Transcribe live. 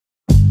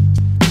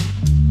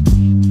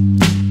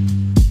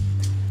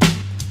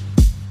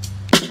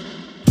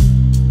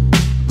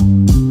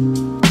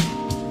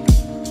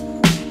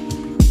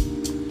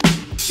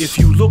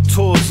look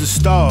towards the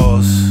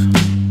stars,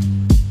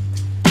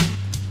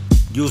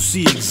 you'll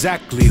see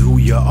exactly who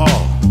you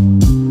are.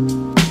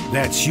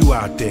 That's you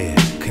out there,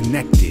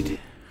 connected.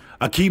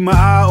 I keep my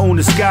eye on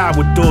the sky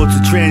with thoughts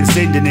of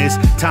transcendence.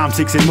 Time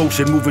ticks in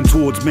motion, moving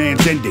towards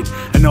man's ending.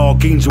 An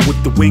archangel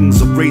with the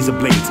wings of razor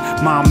blades.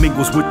 Mind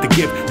mingles with the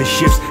gift that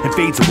shifts and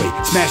fades away.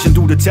 Smashing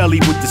through the telly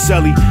with the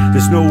celly.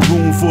 There's no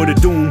room for the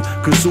doom,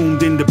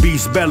 consumed in the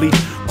beast's belly.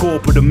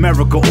 Corporate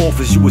America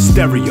offers you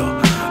hysteria.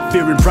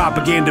 Fear and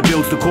propaganda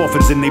builds the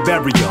coffins and they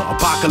bury ya.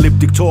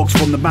 Apocalyptic talks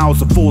from the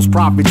mouths of false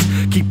prophets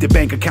keep their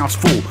bank accounts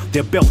full,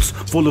 their belts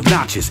full of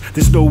notches.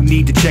 There's no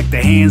need to check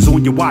the hands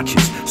on your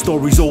watches.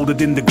 Stories older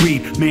than the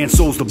greed, man's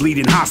soul's the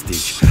bleeding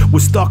hostage. We're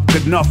stuck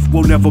enough,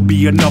 we'll never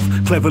be enough.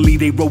 Cleverly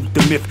they wrote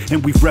the myth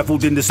and we've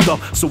reveled in the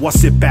stuff. So I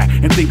sit back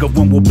and think of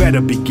when we'll better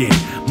begin.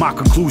 My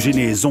conclusion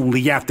is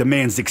only after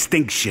man's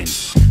extinction.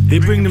 They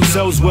bring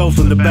themselves wealth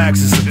on the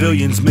backs of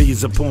civilians,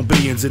 millions upon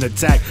billions, and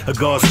attack of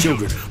God's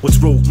children. What's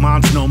rote?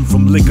 Minds numb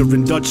from liquor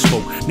and Dutch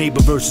smoke.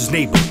 Neighbor versus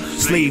neighbor,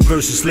 slave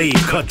versus slave,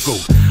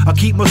 cutthroat. I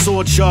keep my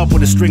sword sharp on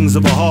the strings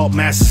of a heart,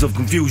 masses of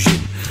confusion.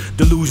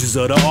 Delusions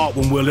of the art,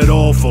 when will it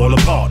all fall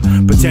apart?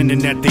 Pretending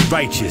that they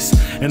righteous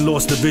and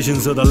lost the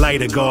visions of the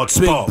light of God's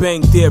spark.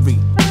 Big Bang Theory,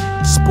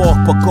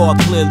 sparked by God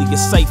clearly. A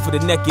sight for the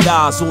naked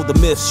eyes, all the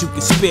myths you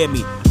can spare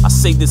me. I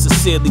say this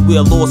sincerely, we're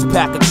a lost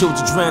pack of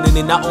children drowning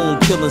in our own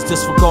killings,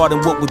 disregarding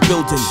what we're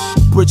building.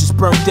 Bridges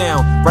burnt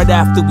down right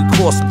after we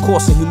cross the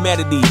course of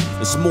humanity.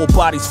 There's more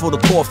bodies for the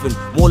coffin,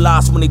 more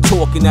lies when they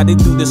talking. Now they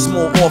do this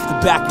more off the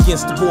back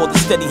against the wall. The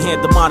steady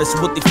hand, the modest,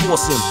 what they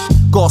forcing.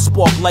 God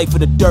spark life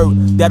in the dirt,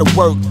 that'll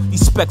work.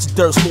 These specks of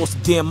dirt's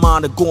lost the damn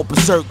mind, are going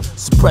berserk.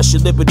 Suppress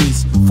your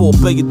liberties for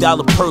 $1 billion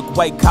perk.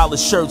 White collar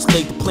shirts,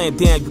 laid the plan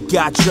down, you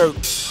got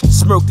jerked.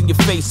 Smirked in your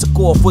face, took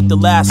off with the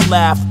last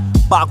laugh.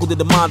 Boggled in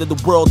the mind of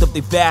the world of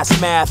their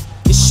vast math.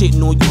 It's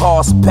shitting on you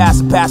hard, so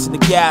passing the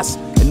gas.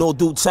 In all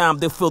due time,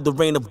 they'll feel the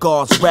rain of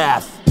God's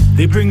wrath.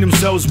 They bring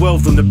themselves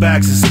wealth on the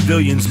backs of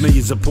civilians,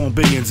 millions upon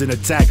billions, and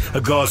attack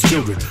of God's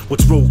children.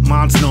 What's rote?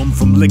 Minds numb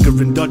from liquor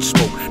and Dutch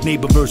smoke.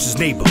 Neighbor versus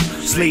neighbor,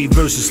 slave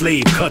versus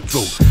slave,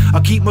 cutthroat. I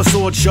keep my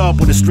sword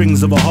sharp on the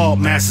strings of a heart,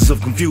 masses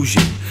of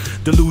confusion.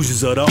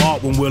 Delusions of the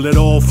art, when will it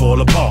all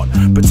fall apart?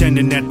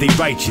 Pretending that they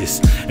righteous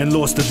and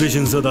lost the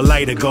visions of the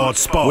light of God's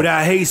spark.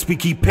 Without haste, we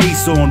keep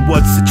pace on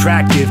what's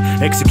attractive.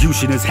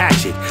 Execution is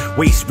hatchet,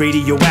 waste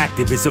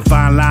radioactive. It's a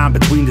fine line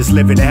between this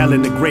living hell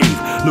and the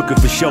grave. Looking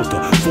for shelter,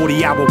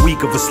 40-hour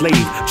week of a slave.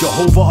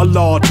 Jehovah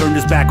Allah turned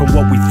his back on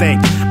what we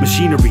think.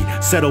 Machinery,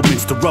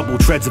 settlements to rubble,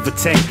 treads of a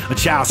tank. A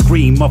child's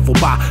scream muffled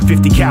by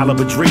 50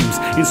 caliber dreams.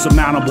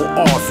 Insurmountable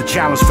odds to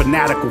challenge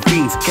fanatical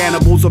fiends.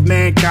 Cannibals of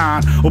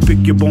mankind, or pick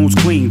your bones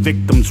clean.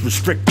 Victims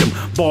restrict them,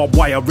 barbed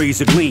wire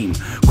razor gleam.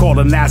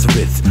 Calling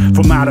Lazarus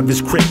from out of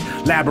his crypt.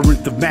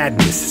 Labyrinth of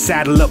madness,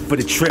 saddle up for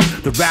the trip.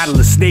 The rattle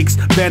of snakes,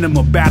 venom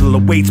of battle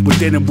awaits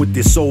within them. With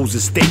their souls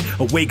at stake,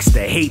 awakes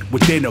the hate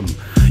within them.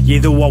 Yeah,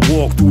 though I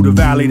walk through the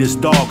valley that's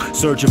dark,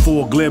 searching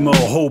for a glimmer of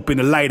hope in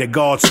the light of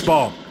God's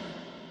spark.